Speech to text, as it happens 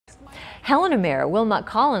Helena Mayor Wilmot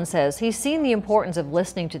Collins says he's seen the importance of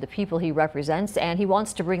listening to the people he represents, and he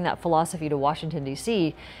wants to bring that philosophy to Washington,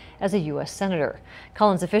 D.C. as a U.S. Senator.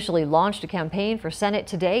 Collins officially launched a campaign for Senate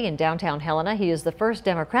today in downtown Helena. He is the first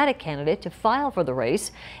Democratic candidate to file for the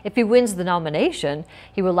race. If he wins the nomination,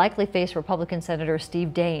 he will likely face Republican Senator Steve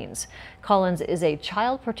Daines. Collins is a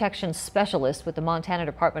child protection specialist with the Montana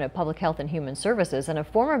Department of Public Health and Human Services and a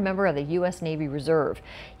former member of the U.S. Navy Reserve.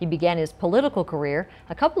 He began his political career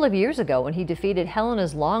a couple of years ago when he defeated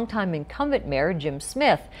Helena's longtime incumbent mayor, Jim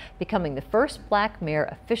Smith, becoming the first black mayor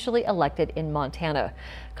officially elected in Montana.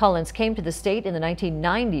 Collins came to the state in the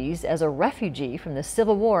 1990s as a refugee from the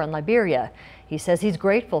Civil War in Liberia. He says he's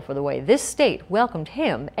grateful for the way this state welcomed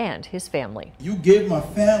him and his family. You gave my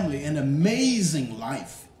family an amazing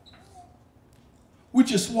life,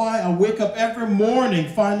 which is why I wake up every morning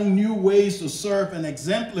finding new ways to serve and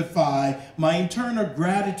exemplify my internal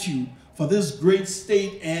gratitude for this great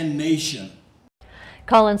state and nation.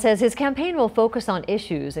 Collins says his campaign will focus on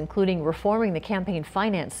issues including reforming the campaign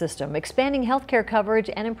finance system, expanding health care coverage,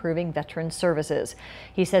 and improving veteran services.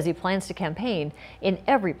 He says he plans to campaign in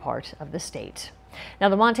every part of the state. Now,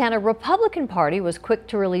 the Montana Republican Party was quick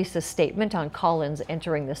to release a statement on Collins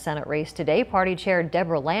entering the Senate race today. Party Chair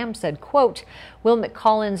Deborah Lamb said, quote, "Wilmot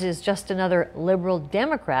Collins is just another liberal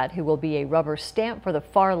Democrat who will be a rubber stamp for the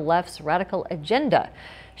far left's radical agenda."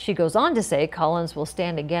 She goes on to say Collins will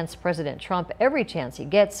stand against President Trump every chance he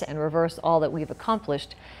gets and reverse all that we've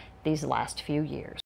accomplished these last few years.